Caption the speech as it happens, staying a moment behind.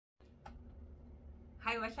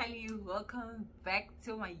Hi Washali, welcome back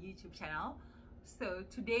to my YouTube channel. So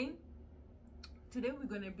today we're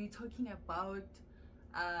gonna be talking about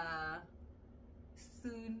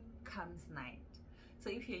soon comes night. So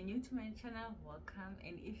if you're new to my channel, welcome,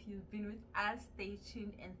 and if you've been with us, stay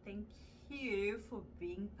tuned, and thank you for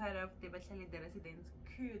being part of the Washali the Residence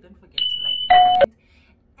crew. Don't forget to like and comment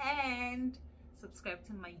and subscribe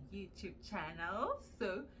to my YouTube channel.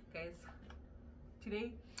 So guys,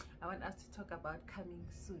 today I want us to talk about Coming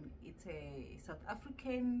Soon. It's a South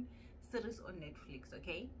African series on Netflix,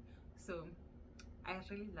 okay? So I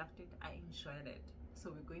really loved it, I enjoyed it,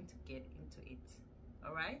 so we're going to get into it.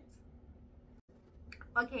 All right,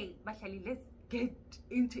 okay Bashali, let's get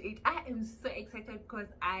into it. I am so excited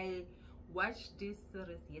because I watched this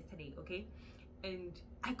series yesterday, okay, and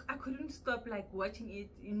I couldn't stop like watching it.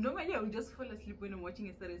 Normally I would just fall asleep when I'm watching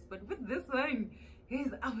a series, but with this one,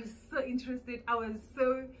 guys, I was so interested. I was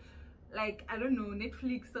so like, I don't know,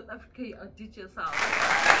 Netflix South Africa, or teach yourself.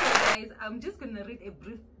 So guys, I'm just gonna read a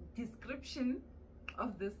brief description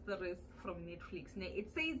of this series from Netflix. Now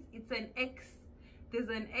it says there's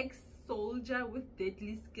an ex-soldier with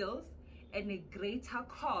deadly skills and a greater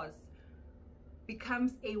cause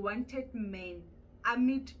becomes a wanted man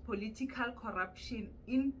amid political corruption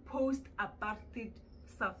in post-apartheid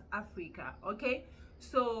South Africa. Okay,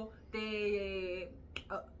 so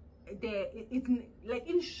it's like,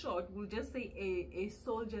 in short, we'll just say a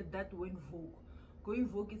soldier that went vogue. Going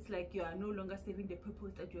vogue is like you are no longer serving the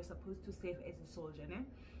purpose that you're supposed to serve as a soldier, né?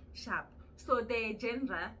 Sharp. So the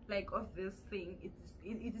genre like of this thing,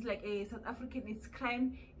 it is like a South African, it's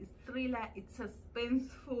crime, it's thriller, it's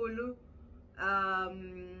suspenseful,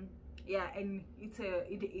 yeah, and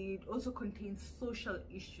it also contains social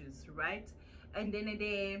issues, right? And then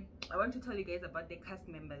I want to tell you guys about the cast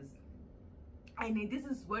members. And this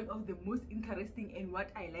is one of the most interesting and what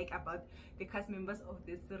I like about the cast members of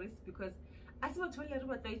this series, because as we're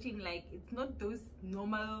watching, like, it's not those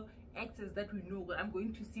normal actors that we know. I'm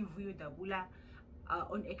going to see Vuyo Dabula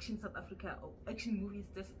on Action South Africa, or Action Movies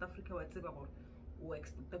South Africa, whatever. We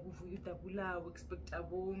expect Vuyo Dabula, we expect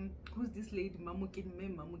who's this lady, Mamuket,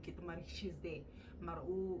 she's there.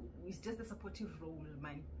 It's just a supportive role,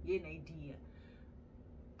 man. Yeah, an idea.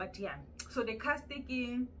 But yeah, so the cast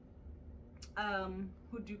taking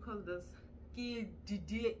who do you call this?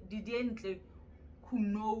 Didier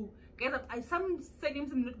Kuno. Guys, some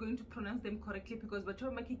surnames I'm not going to pronounce them correctly because but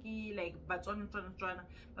like Batswana,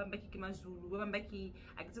 Bambaki Mazulu, Bambaki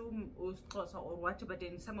or what, but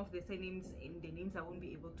then some of the surnames and the names I won't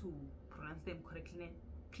be able to pronounce them correctly.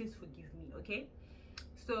 Please forgive me, okay?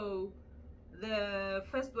 So the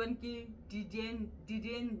first one, didn't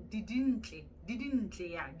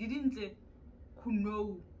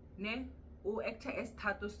Kuno, ne? Or actor as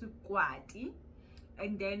Tato Sukwati,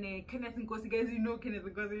 and then Kenneth Nkosi. Guys, you know Kenneth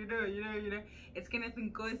Nkosi, you know it's Kenneth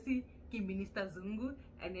Nkosi, Minister Zungu,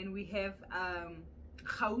 and then we have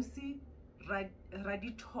Khausi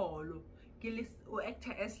Raditolo, or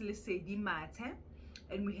actor as Lesedi Mate,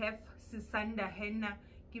 and we have Sisanda Henna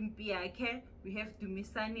Kimpiake, we have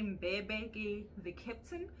Dumisani Mbebe, the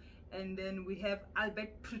captain, and then we have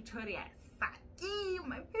Albert Pretoria Saki,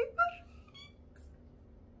 my favorite.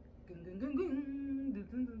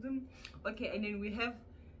 Okay, and then we have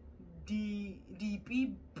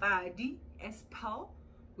DP Badi as Paul,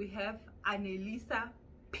 we have Annelisa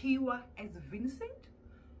Piwa as Vincent,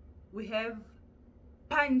 we have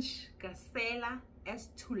Punch Gasela as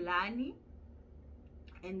Tulani,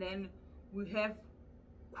 and then we have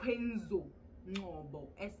Kwenzo Ngobo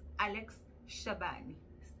as Alex Shabani,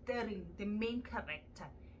 starring the main character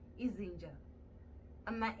Izinja.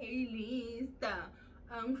 I'm a A-lister.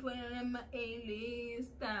 I'm from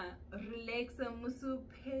A-lister. Relax, musu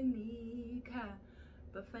penika.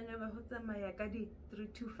 Bafana bahotsa mayakadi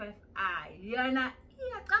 325 yana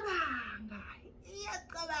iyacabanga.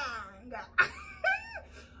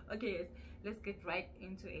 Okay, yes, let's get right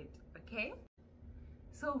into it, okay?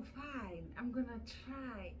 So fine, I'm gonna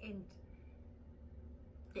try, and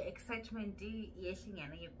the excitement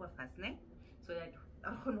so that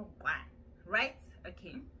right?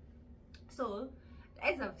 Okay, so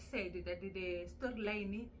as I've said, that the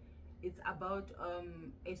storyline is about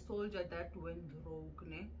a soldier that went rogue,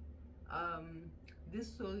 ne? This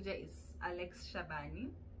soldier is Alex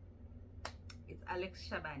Shabani. It's Alex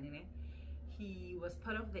Shabani, ne? He was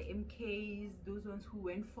part of the MKs, those ones who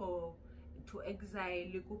went to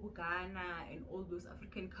exile Ghana and all those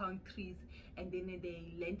African countries, and then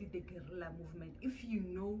they landed the guerrilla movement. If you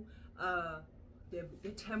know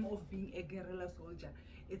the term of being a guerrilla soldier,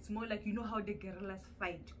 it's more like, you know how the guerrillas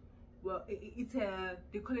fight well, it's a,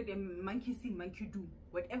 they call it a monkey see monkey do.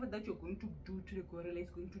 Whatever that you're going to do to the gorilla is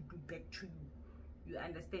going to do back to you. You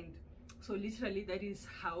understand? So literally that is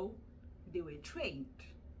how they were trained,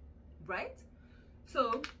 right?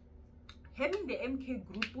 So having the MK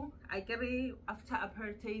group, I carry after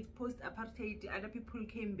apartheid, post apartheid, other people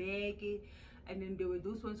came back, and then there were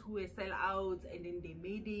those ones who were sellouts, and then they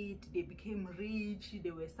made it, they became rich,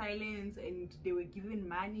 they were silenced, and they were given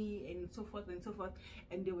money, and so forth and so forth.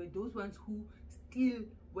 And there were those ones who still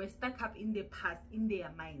were stuck up in the past, in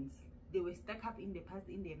their minds. They were stuck up in the past,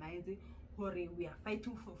 in their minds. We are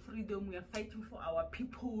fighting for freedom, we are fighting for our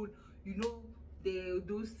people, you know,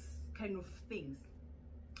 those kind of things.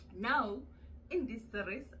 Now in this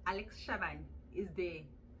series, Alex Shaban is the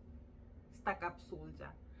stuck up soldier.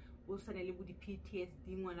 So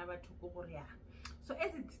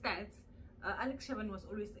as it starts, Alex Shaban was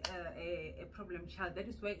always a problem child. That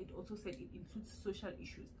is why it also said it includes social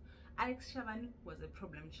issues. Alex Shaban was a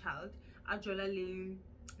problem child.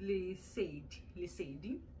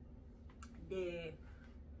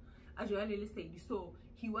 So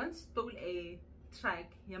he once stole a truck,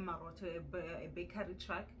 a bakery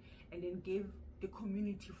truck, and then gave the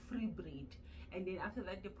community free bread. And then after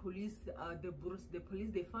that, the police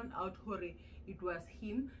they found out it was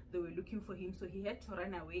him. They were looking for him, so he had to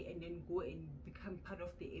run away and then go and become part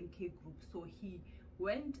of the MK group. So he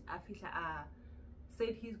went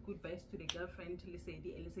said his goodbyes to the girlfriend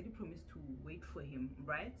Lesedi, and Lesedi promised to wait for him,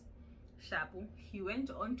 right? Shapo. He went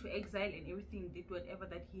on to exile and everything, did whatever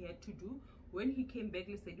that he had to do. When he came back,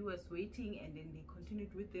 Lesedi was waiting, and then they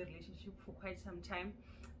continued with their relationship for quite some time.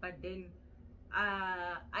 But then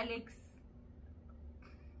Alex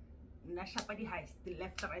na shapa di heist, the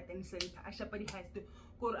left, right and center, shapa di heist,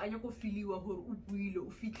 but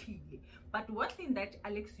one thing that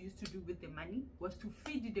Alex used to do with the money was to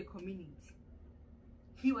feed the community.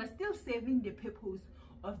 He was still serving the purpose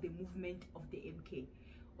of the movement of the MK.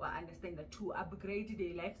 Well, I understand that, to upgrade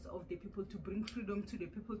the lives of the people, to bring freedom to the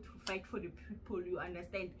people, to fight for the people, you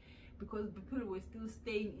understand? Because people were still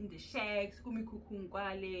staying in the shacks,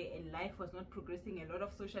 and life was not progressing, a lot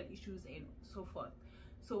of social issues and so forth.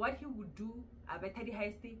 So what he would do, Abetadi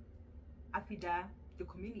Heiste, Afida, the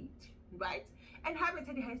community, right? And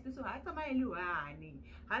Habetadi Heiste, so Hatama Eluani,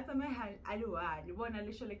 Hatama Aluani, one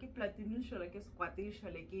alisho like a platinum, like a squatish,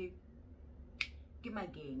 like a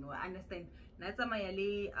Kimagain, or understand? Natama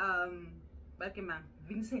Yale, Bakema,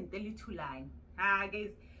 Vincent Elituline,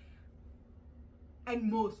 guys.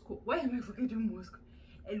 And Moscow. Why am I forgetting Moscow?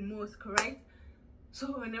 And Moscow, right? So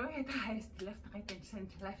whenever I heist, left, right, and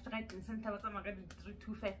center, left, right, and center, what's my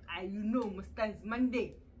 325? You know, Mustangs,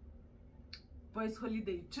 Monday, boys'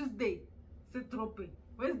 holiday, Tuesday, so drop it.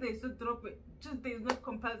 Wednesday, so drop it. Tuesday is not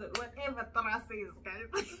compulsory. Whatever Tara says, guys.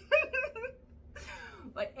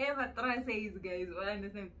 Whatever Tara says, guys. I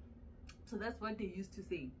understand. So that's what they used to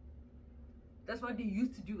say. That's what they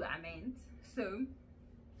used to do, I meant. So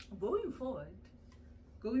going forward,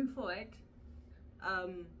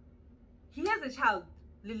 he has a child,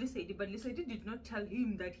 Lesedi, but Lesedi did not tell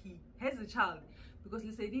him that he has a child, because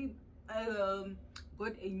Lesedi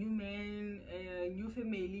got a new man, a new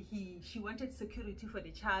family. She wanted security for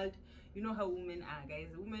the child. You know how women are,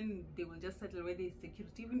 guys. Women, they will just settle where there is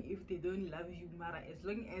security, even if they don't love you, Mara, as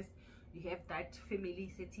long as you have that family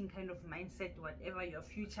setting kind of mindset, whatever your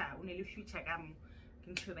future, only future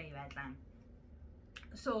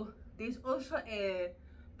so there's also a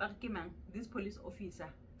this police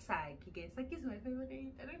officer, Saki, guys. Saki is my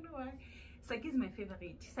favorite. I don't know why. Saki is my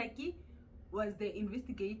favorite. Saki was the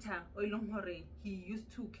investigator. He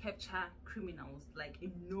used to capture criminals, like a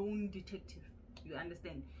known detective. You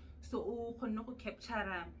understand? So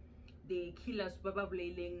capture the killers, Baba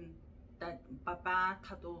Blayling, that Papa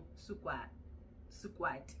Tato Sukwat,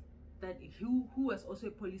 that who was also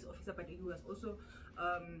a police officer, but he was also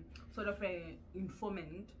sort of an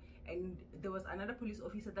informant. And there was another police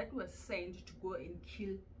officer that was sent to go and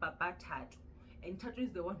kill Papa Tato, and Tato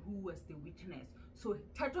is the one who was the witness. So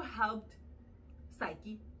Tato helped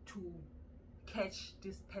Saki to catch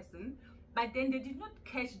this person, but then they did not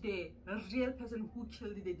catch the real person who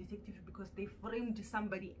killed the detective, because they framed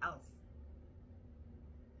somebody else.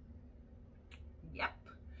 Yep,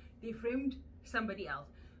 they framed somebody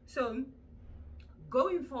else. So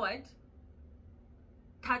going forward,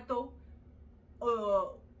 Tato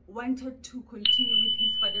wanted to continue with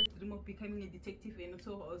his father's dream of becoming a detective, and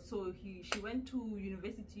so she went to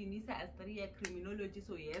university, Unisa Astaria criminology,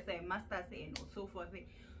 so yes, a master's and so forth.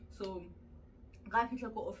 So Gafika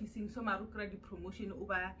ko officing, so Marukra the promotion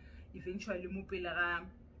over eventually Mupela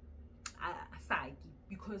Saki,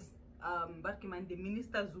 because Barkiman, the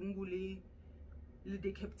minister Zungule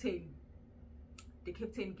the captain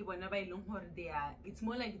ke bona ba ileng hore they are, it's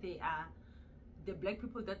more like they are the black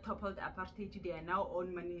people that toppled apartheid. They are now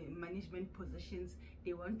on management positions.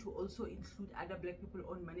 They want to also include other black people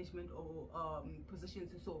on management or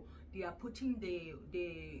positions. So they are putting the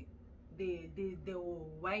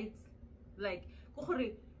whites, like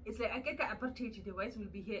it's like I get the apartheid, the whites will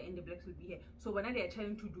be here and the blacks will be here. So when they are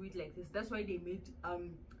trying to do it like this, that's why they made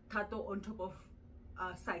Tato on top of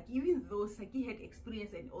Saki. Even though Saki had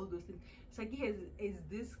experience and all those things, Saki is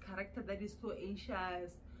this character that is so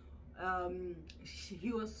anxious.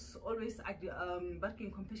 He was always working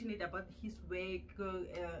compassionate about his work,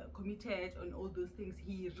 committed on all those things.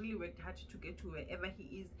 He really worked hard to get to wherever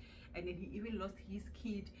he is, and then he even lost his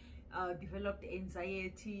kid, developed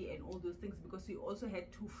anxiety and all those things, because he also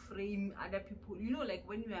had to frame other people, you know, like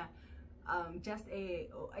when you are just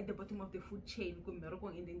at the bottom of the food chain, and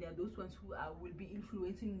then there are those ones who will be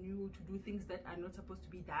influencing you to do things that are not supposed to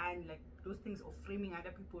be done, like those things of framing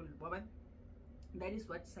other people. That is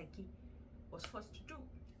what Saki was forced to do.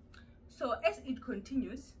 So as it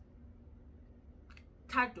continues,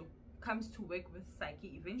 Tato comes to work with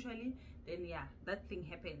Saki eventually. Then yeah, that thing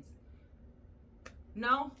happens.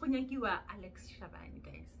 Now Honyakiwa Alex Shabani,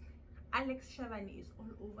 guys. Alex Shabani is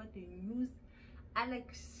all over the news.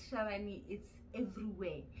 Alex Shabani is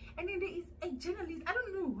everywhere. And then there is a journalist. I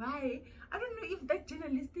don't know why. I don't know if that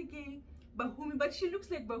journalistic Bahumi, but she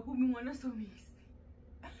looks like Bahumi Wanasomis.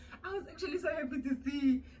 I was actually so happy to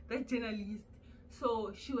see that journalist.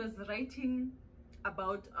 So she was writing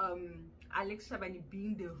about Alex Shabani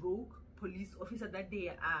being the rogue police officer that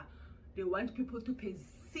they want people to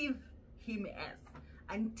perceive him as,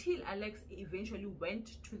 until Alex eventually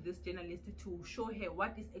went to this journalist to show her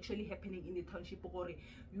what is actually happening in the township.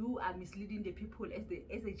 You are misleading the people as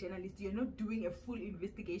a journalist. You're not doing a full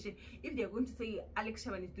investigation. If they're going to say Alex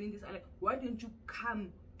Shabani is doing this, why don't you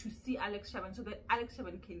come to see Alex Shabani so that Alex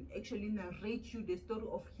Shabani can actually narrate you the story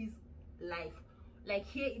of his life, like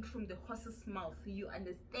hear it from the horse's mouth, you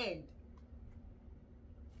understand?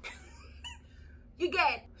 You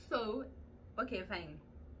get? So okay, fine.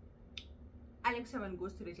 Alex Shabani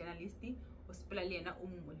goes to the journalist,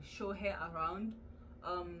 show her around.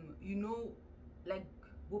 You know, like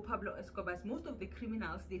Pablo Escobar's, most of the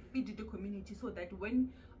criminals, they feed the community so that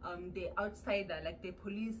when the outsider, like the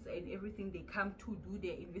police and everything, they come to do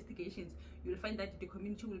their investigations, you'll find that the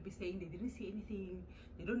community will be saying they didn't see anything,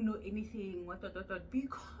 they don't know anything,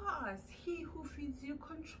 because he who feeds you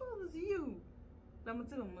controls you.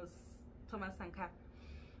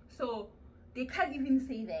 So they can't even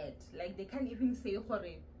say that. Like they can't even say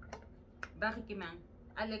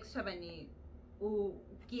Alex Shabani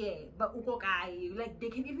like they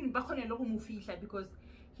can even because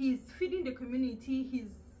he's feeding the community,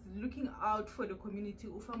 he's looking out for the community,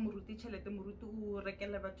 and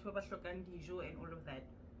all of that.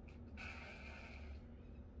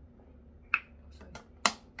 Sorry,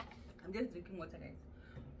 I'm just drinking water, guys.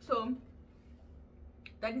 So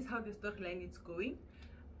that is how the storyline is going.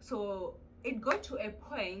 So it got to a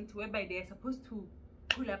point whereby they are supposed to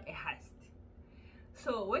pull up a heist.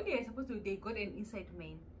 So when they are supposed to, they got an inside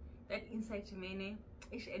man. That inside man,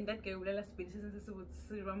 and that guy will and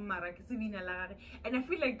I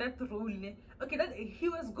feel like that role, okay, that he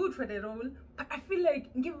was good for the role, but I feel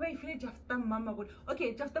like Jafta Mama would,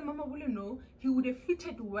 okay, Jafta Mama will know he would have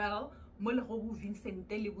fitted well. Vincent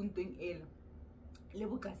Telebunting El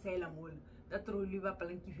Lebu Casella Mol, that role liver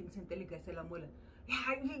Palanki Vincent Telegasella Mola.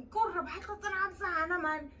 Yeah, he got a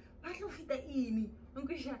man,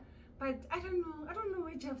 but I don't know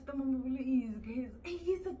where Jafta Mamabula is, guys.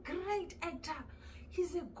 He's a great actor.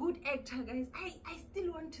 He's a good actor, guys. I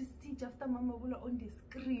still want to see Jafta Mamabula on the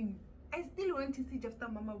screen. I still want to see Jafta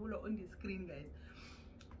Mamabula on the screen, guys.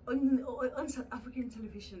 On South African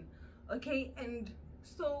television. Okay, and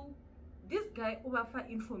so this guy overfer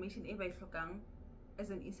information as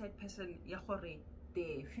an inside person,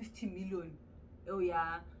 the 50 million. Oh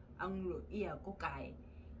yeah, Anglo, yeah, Kokai.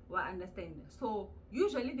 Well, understand. So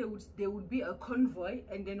usually there would be a convoy,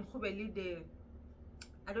 and then the,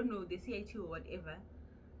 I don't know, the CIT or whatever,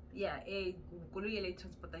 yeah, a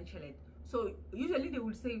transportation. So usually they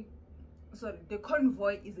would say, sorry, the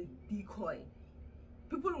convoy is a decoy.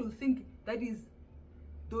 People will think that is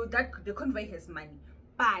that the convoy has money,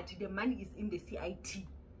 but the money is in the CIT.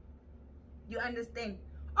 You understand?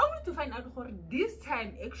 Only to find out for this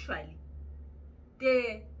time actually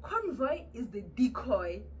the convoy is the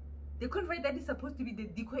decoy. The convoy that is supposed to be the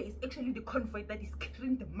decoy is actually the convoy that is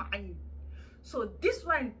carrying the money. So this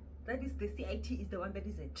one that is the CIT is the one that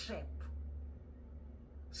is a trap.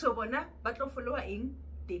 So bona batlo follower in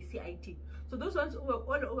the CIT. So those ones who were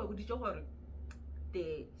all over with each other,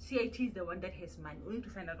 the CIT is the one that has money, only to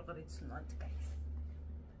find out that it's not, guys.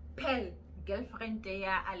 Pell, girlfriend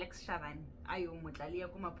there, Alex Shaban, ayo motlalia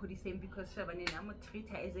kuma podisem because Shaban and treat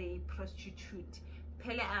her as a prostitute.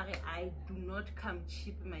 Pelle are, I do not come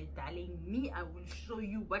cheap, my darling. Me, I will show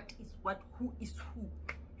you what is what, who is who.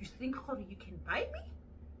 You think you can buy me?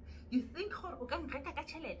 You think you can reka ka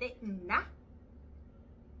chelete nna?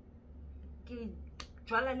 Ke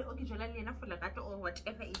jwala le ena for lerato or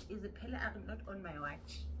whatever it is. Pelle are not on my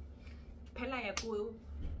watch. Pelle ya go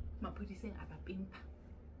mapodiseng a ba pimpa.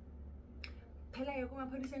 Pelle ya go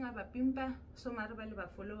mapodiseng a ba pimpa, so mara ba le ba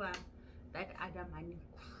follower that other money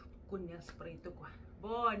go ne spray to kwa.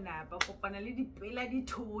 Bona ba kopana le dipela di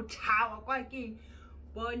thothawa kwa ke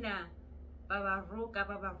bona baba roka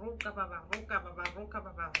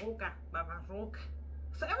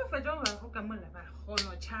so every federal roka mola ba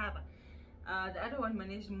khono chaba. The other one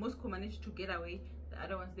Moscow managed to get away. The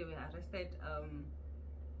other ones, they were arrested.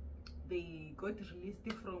 They got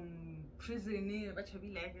released from prison,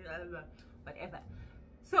 whatever.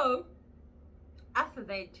 So after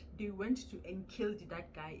that, they went to and killed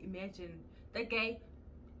that guy. Imagine that guy.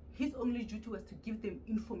 His only duty was to give them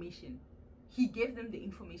information. He gave them the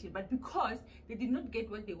information, but because they did not get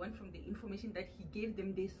what they want from the information that he gave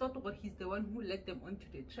them, they thought that he's the one who led them onto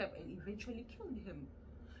the trap and eventually killed him.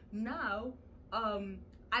 Now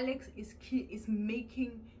Alex is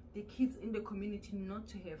making the kids in the community not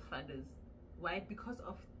to have fathers. Why? Because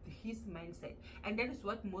of his mindset. And that is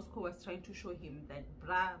what Moscow was trying to show him, that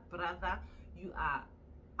brother, you are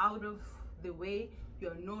out of the way.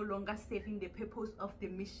 You're no longer serving the purpose of the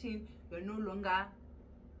mission. You're no longer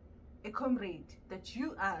a comrade that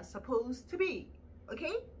you are supposed to be.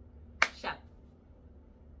 Okay? Sharp.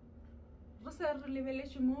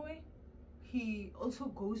 He also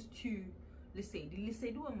goes to Lisedi.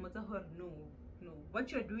 No,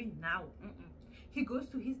 what you're doing now. He goes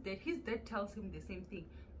to his dad. His dad tells him the same thing.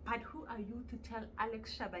 But who are you to tell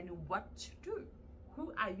Alex Shabani what to do?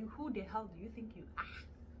 Who are you? Who the hell do you think you are?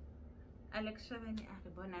 Alex Shabani,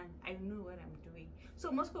 I know what I'm doing.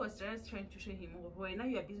 So Moscow was just trying to show him, oh boy, now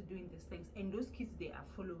you are busy doing these things, and those kids, they are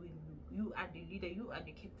following you. You are the leader, you are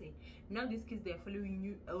the captain. Now these kids, they are following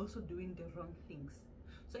you, also doing the wrong things.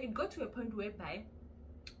 So it got to a point whereby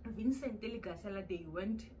Vincent Deligasela, they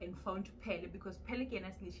went and found Pelle, because Pelle can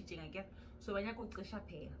snitching again. So when you go to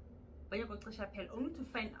Pelle, only to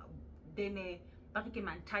find out then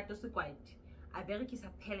Barikeman Tato so quite. I berikisa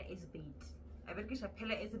Pelle as bait. I berikisa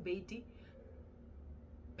Pelle as a baity.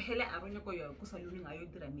 Pelle aronyako yo kusaluning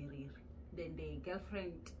ayodira miriri. Then the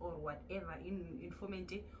girlfriend or whatever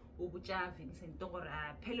informant ubucha Vincent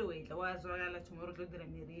Togora Pelle we la wazwala tomorrow to dira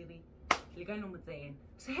miriri. Ligano mutsen.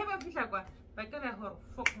 So have a fihla kwa bakala hor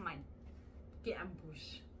fuck man. Ke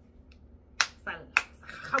ambush. Sal.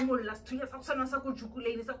 Khamol last 2 years akusana sa ku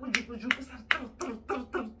jukuleni sa ku jukujuku sa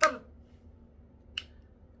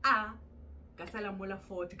Kasala mola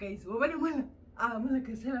 40 guys. Mola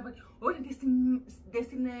kasala but all the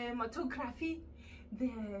cinematography, the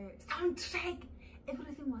soundtrack,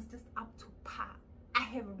 everything was just up to par. I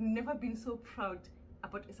have never been so proud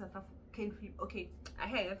about a South African film. Okay, I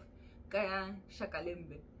have Gaya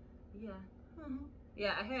Shakalembe. Yeah.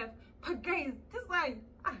 Yeah, I have. But guys, this one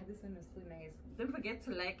is so nice. Don't forget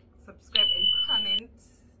to like, subscribe, and comment.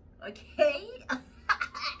 Okay.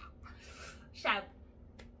 Sharp.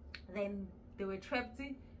 Then they were trapped.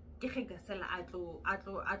 Gazella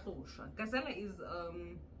is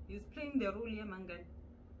he's playing the role here, Mangan.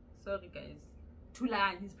 Sorry guys.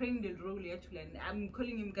 Tulan, he's playing the role here, Tulan. I'm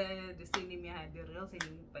calling him the same name, the real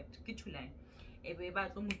name, but Tulan. When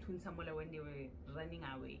they were running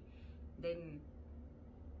away. Then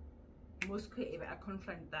Moscow I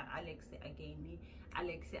confront Alex again.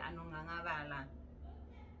 Alex anongangabala.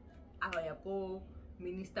 Awayako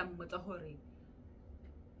Minister Motahori.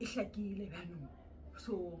 Ishakile banu.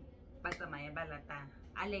 So batamaya balata.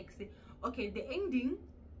 Alex. Okay, the ending.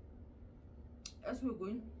 As we're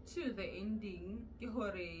going to the ending,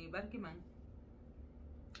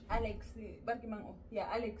 Alex.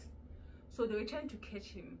 So they were trying to catch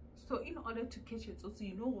him. So in order to catch it, also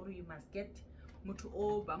you know what you must get mutu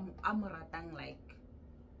amuratang like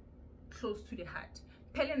close to the heart.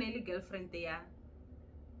 Pelenelli girlfriend there,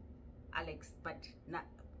 Alex, but na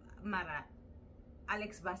Mara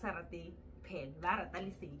Alex Basarate Pel Varata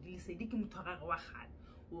Lisedi ki mutwara wa khala.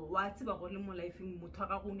 Wa tsiba go le mo life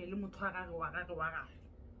mutwara go ne le mutwara wa ga wa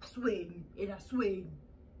sweni ela sweni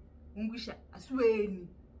ngwisha asweni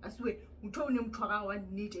aswe uthone mthwaka wa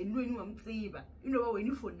need enweni wa mtsiba inoba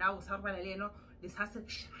wena for now saribala leno lesase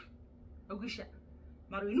ukisha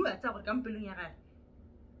mara wena wa tsa go ka mpelong ya gae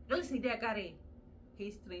re se dia kare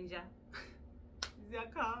hey stranger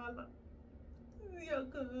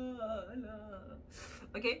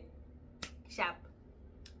Okay, sharp.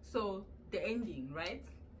 So the ending, right?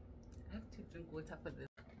 I have to drink water for this.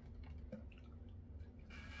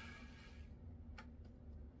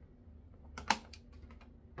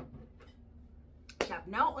 Sharp.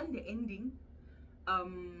 Now on the ending,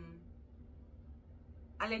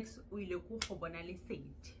 Alex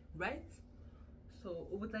said, right? So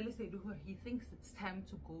he thinks it's time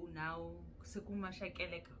to go now. So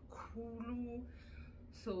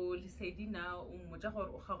Lesedi now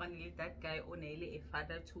that guy only a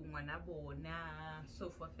father to Manabona,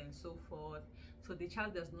 so forth and so forth. So the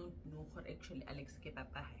child does not know what actually Alex ke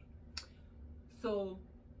papa. So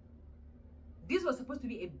this was supposed to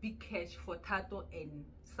be a big catch for Tato and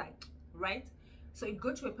Psych, right? So it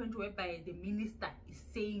got to a point whereby the minister is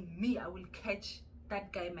saying, me, I will catch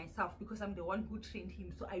that guy myself because I'm the one who trained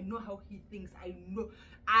him. So I know how he thinks. I know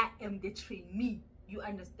I am the trainee. You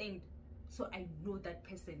understand? So I know that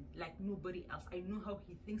person like nobody else. I know how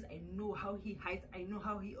he thinks. I know how he hides. I know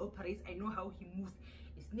how he operates. I know how he moves.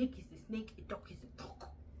 A snake is a snake. A dog is a dog.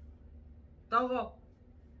 Dog.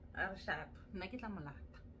 Sharp. Nakita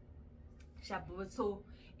malata. Sharp. So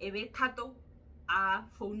ebe Tato a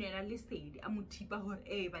phone Lesedi a mutipa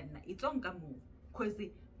hore bana it's on kamo. Cause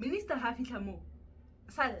the minister ha fihla mo.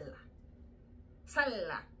 Salla.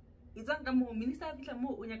 It's on kamo. Minister ha fihla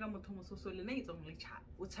mo o nyaka motho mo so le na it's on le cha.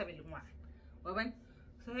 O tshabele ngwana. So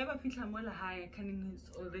ever feel more high can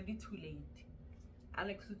it's already too late.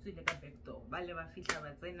 Alex to the back door. Baleva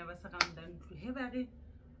fitla but I never surround down to heavy.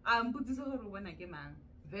 Put this over when I came man.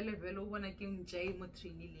 Velo when I came jay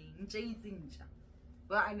mutrini jay zinja.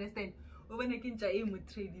 Well, I understand. When I came jay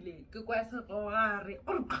mutrini kukwasa or Alex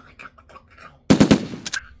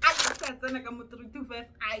said I come to 5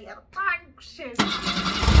 I are function.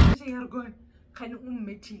 She are going can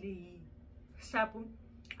metili. Sapu.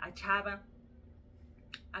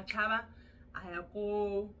 Achaba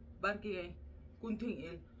ayako barke kunting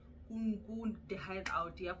el kun the hide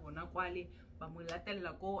out ya bona kwale ba mo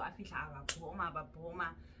latella ko a fihla ba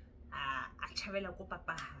boma a chabela ko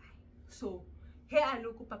papa hai. So here I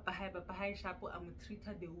look papa hai Sharp am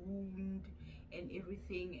treated the wound and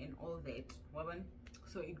everything and all that.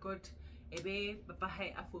 So it got ebe papa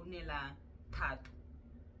hai a phonela Tato.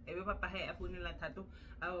 Ebe papa hai a phonela Tato.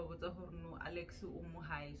 No Alex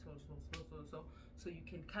so you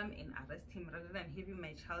can come and arrest him rather than having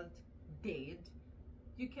my child dead.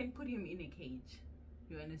 You can put him in a cage.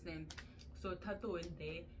 You understand? So Tato went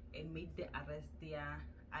there and made the arrest there.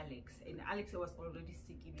 Alex and Alex was already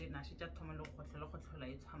sick.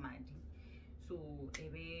 So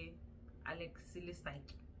ebe Alex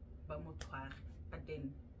like but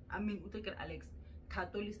then I mean Alex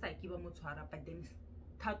Tato like but then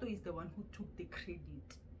Tato is the one who took the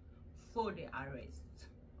credit for the arrest.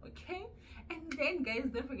 Okay, and then guys,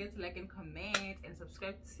 don't forget to like and comment and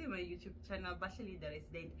subscribe to my YouTube channel, Bashali the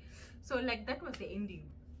Resident. So like that was the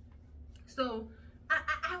ending. So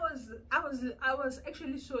I was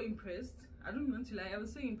actually so impressed. I don't want to lie, I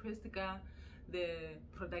was so impressed with the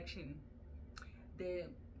production, the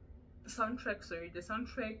soundtrack,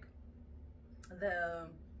 the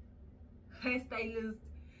hairstylist,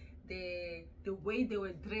 the way they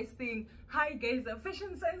were dressing. Hi guys, a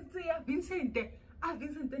fashion sense here. Vincent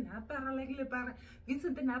Napara like Lepara,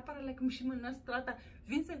 Vincent Napara like Mishimana Strata,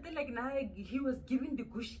 Vincent like now he was giving the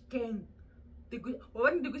Gush Gang. The good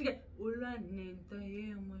one the Gush Gang. Ula Nenta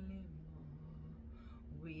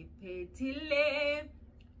we petile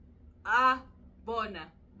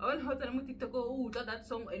bona. I want to tell TikTok oh that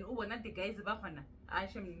song and oh not the guys Bafana.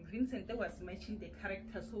 Vincent was matching the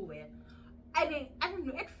character so well. I don't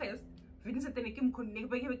know at first. Vincent and Kim connect,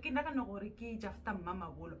 but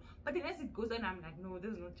Mama Wolo. But then as it goes on, I'm like, no,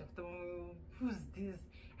 this is not Jafta. Who's this?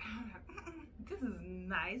 This is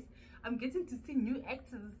nice. I'm getting to see new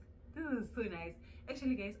actors. This is so nice.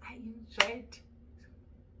 Actually, guys, I enjoyed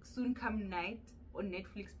Soon Come Night on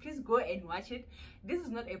Netflix. Please go and watch it. This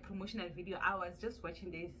is not a promotional video. I was just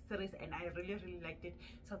watching the series and I really liked it.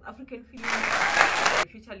 South African film. The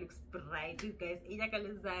future looks bright. This guys,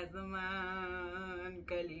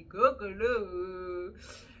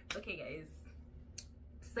 okay guys,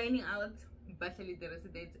 signing out. Bashali the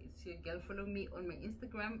Resident. It's your girl. Follow me on my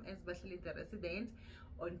Instagram as Bashali the Resident,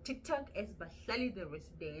 on TikTok as Bashali the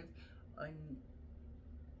Resident, on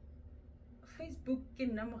Facebook ke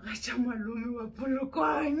nna mogatša malome wa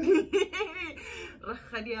Polokwane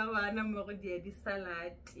rakgadi ya bana mmogo di di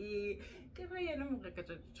salad ke re yena mo reka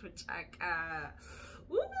tša ditho tšaka.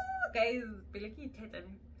 Guys, pele ke itheta,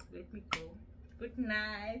 let me go. Good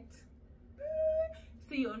night.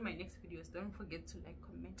 See you on my next videos. Don't forget to like,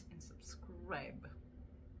 comment and subscribe.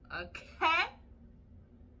 Okay.